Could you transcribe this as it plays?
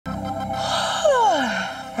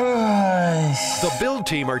build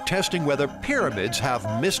team are testing whether pyramids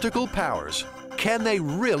have mystical powers. Can they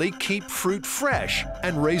really keep fruit fresh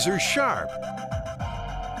and razors sharp?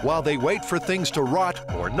 While they wait for things to rot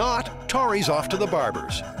or not, Tori's off to the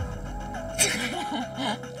barber's.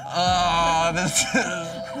 Oh, this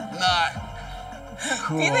is not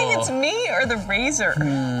cool. Do you think it's me or the razor?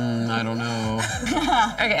 I don't know.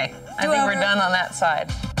 Okay, I think we're done on that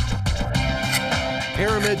side.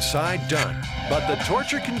 Pyramid side done, but the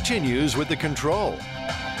torture continues with the control.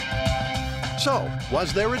 So,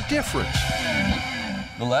 was there a difference?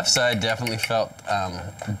 The left side definitely felt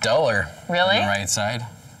duller Really? than the right side.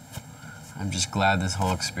 I'm just glad this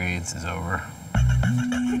whole experience is over.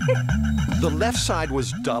 The left side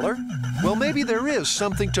was duller? Well, maybe there is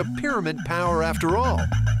something to pyramid power after all.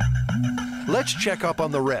 Let's check up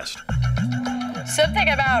on the rest. Something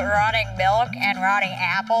about rotting milk and rotting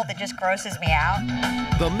apple that just grosses me out.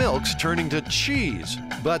 The milk's turning to cheese,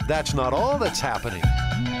 but that's not all that's happening.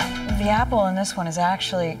 The apple in this one is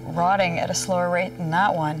actually rotting at a slower rate than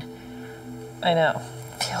that one. I know.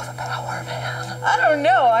 Feel the power, man. I don't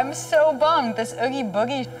know, I'm so bummed. This Oogie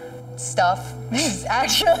Boogie stuff is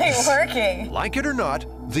actually working. Like it or not,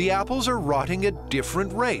 the apples are rotting at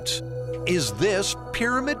different rates. Is this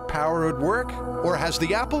pyramid power at work, or has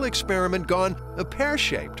the apple experiment gone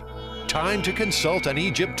pear-shaped? Time to consult an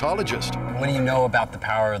Egyptologist. What do you know about the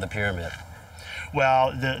power of the pyramid?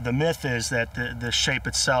 Well, the myth is that the shape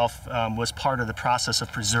itself was part of the process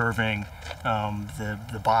of preserving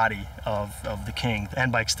the body of the king.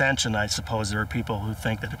 And by extension, I suppose there are people who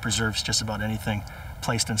think that it preserves just about anything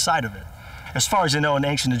placed inside of it. As far as I know, in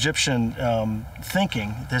ancient Egyptian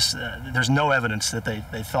thinking, there's no evidence that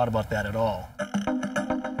they thought about that at all.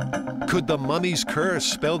 Could the mummy's curse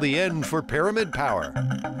spell the end for pyramid power?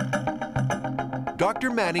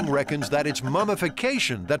 Dr. Manning reckons that it's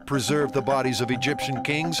mummification that preserved the bodies of Egyptian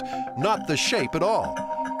kings, not the shape at all.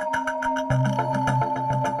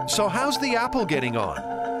 So how's the apple getting on?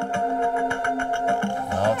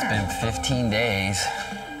 Well, it's been 15 days.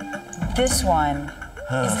 This one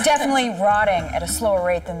is definitely rotting at a slower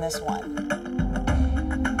rate than this one.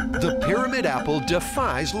 The pyramid apple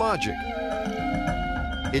defies logic.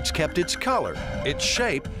 It's kept its color, its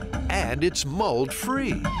shape, and it's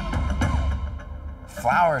mold-free.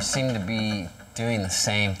 Flowers seem to be doing the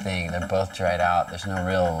same thing. They're both dried out. There's no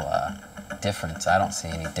real difference. I don't see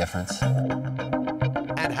any difference.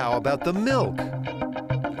 And how about the milk?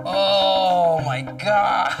 Oh my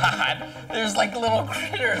God! There's like little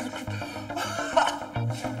critters.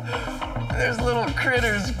 There's little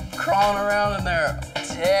critters crawling around in there.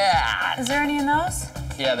 Yeah. Is there any in those?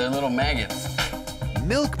 Yeah, they're little maggots.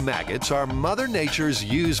 Milk maggots are Mother Nature's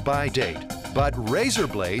use-by date, but razor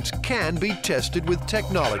blades can be tested with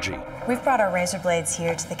technology. We've brought our razor blades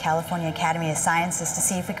here to the California Academy of Sciences to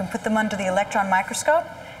see if we can put them under the electron microscope,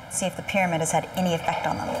 see if the pyramid has had any effect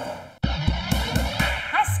on them.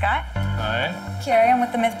 Hi, Scott. Hi. Carrie, I'm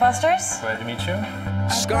with the MythBusters. Glad to meet you.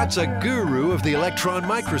 Scott's a guru of the electron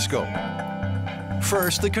microscope.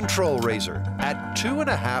 First, the control razor at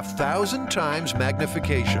 2,500 times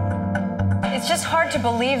magnification. It's just hard to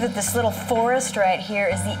believe that this little forest right here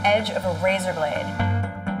is the edge of a razor blade.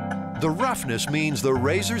 The roughness means the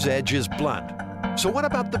razor's edge is blunt. So what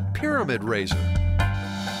about the pyramid razor?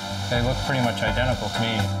 They look pretty much identical to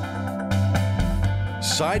me.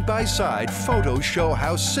 Side by side, photos show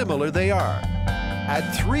how similar they are.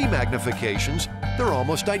 At 3 magnifications, they're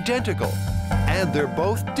almost identical. And they're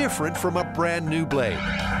both different from a brand new blade.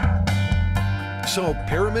 So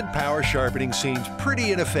pyramid power sharpening seems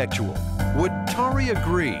pretty ineffectual. Would Tori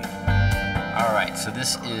agree? All right, so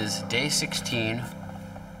this is day 16,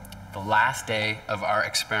 the last day of our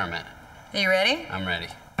experiment. Are you ready? I'm ready.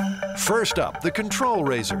 First up, the control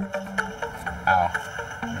razor. Ow,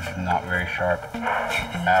 this is not very sharp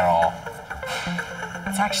at all.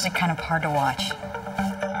 It's actually kind of hard to watch.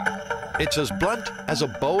 It's as blunt as a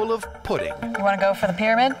bowl of pudding. You want to go for the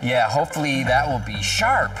pyramid? Yeah, hopefully that will be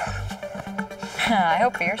sharp. I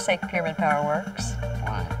hope for your sake pyramid power works.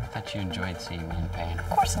 Why? I thought you enjoyed seeing me in pain. Of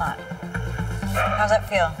course not. How's that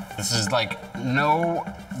feel? This is like no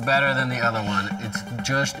better than the other one. It's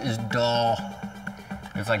just as dull.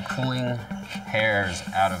 It's like pulling hairs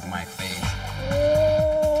out of my face.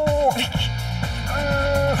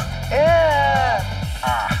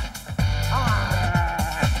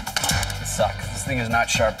 It sucks. This thing is not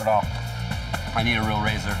sharp at all. I need a real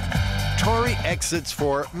razor. Tori exits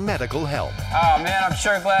for medical help. Oh man, I'm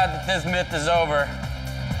sure glad that this myth is over.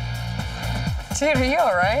 Dude, are you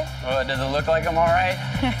all right? Oh, does it look like I'm all right?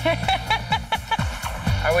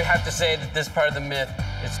 I would have to say that this part of the myth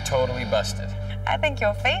is totally busted. I think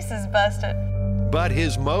your face is busted. But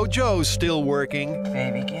his mojo's still working.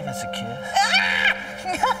 Baby, give us a kiss.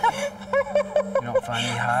 You don't find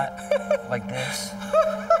me hot like this?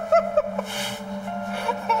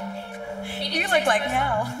 You look like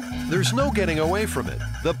hell. There's no getting away from it.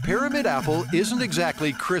 The pyramid apple isn't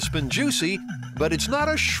exactly crisp and juicy, but it's not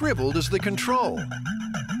as shriveled as the control.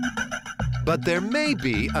 But there may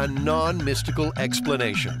be a non-mystical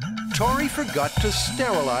explanation. Tori forgot to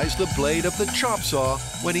sterilize the blade of the chop saw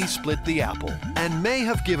when he split the apple, and may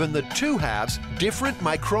have given the two halves different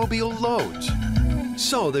microbial loads.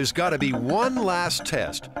 So there's got to be one last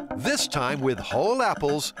test, this time with whole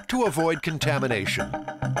apples to avoid contamination.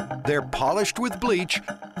 They're polished with bleach,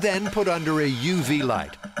 then put under a UV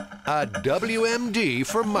light, a WMD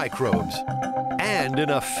for microbes. And in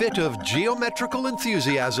a fit of geometrical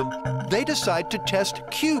enthusiasm, they decide to test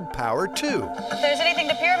cube power too. If there's anything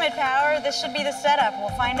to pyramid power, this should be the setup.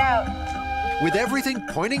 We'll find out. With everything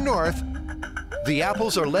pointing north, the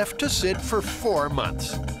apples are left to sit for 4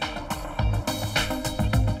 months.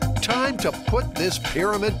 Time to put this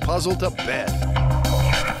pyramid puzzle to bed.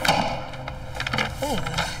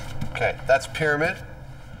 Okay, that's pyramid.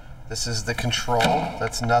 This is the control,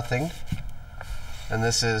 that's nothing. And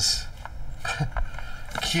this is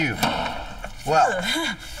cube. Well,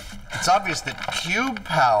 it's obvious that cube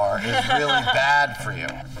power is really bad for you.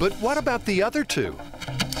 But what about the other two?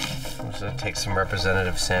 I'm just gonna take some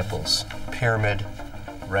representative samples. Pyramid,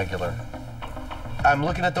 regular. I'm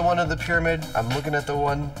looking at the one in the pyramid, I'm looking at the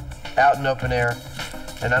one out in open air,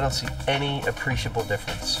 and I don't see any appreciable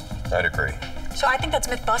difference. I'd agree. So I think that's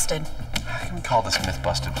myth busted. Can we call this myth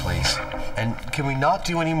busted, please? And can we not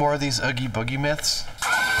do any more of these Oogie Boogie myths?